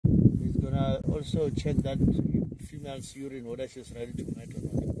also check that female's urine, whether she's ready to mate or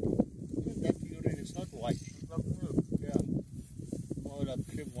not. That urine is not white. It's like milk. Yeah. More like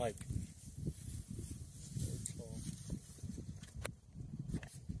cream white.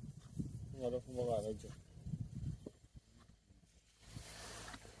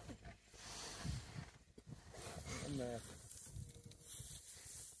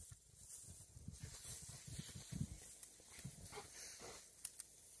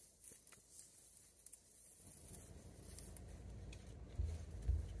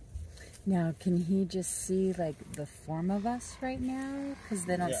 Now, can he just see like the form of us right now? Because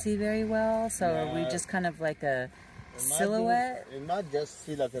they don't see very well. So are we just kind of like a silhouette? It might just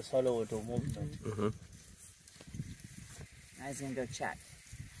see like a silhouette or movement. Now he's going to go check.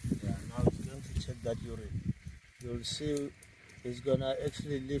 Yeah, now he's going to check that urine. You'll see he's going to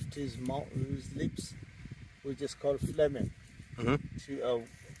actually lift his mouth, his lips, which is called phlegming.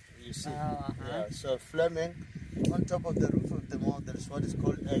 You see? Yeah, so phlegming on top of the roof of the mouth, there is what is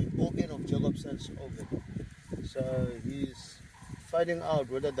called an organ of Jacobson's organ. So he's finding out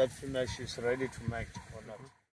whether that female is ready to mate.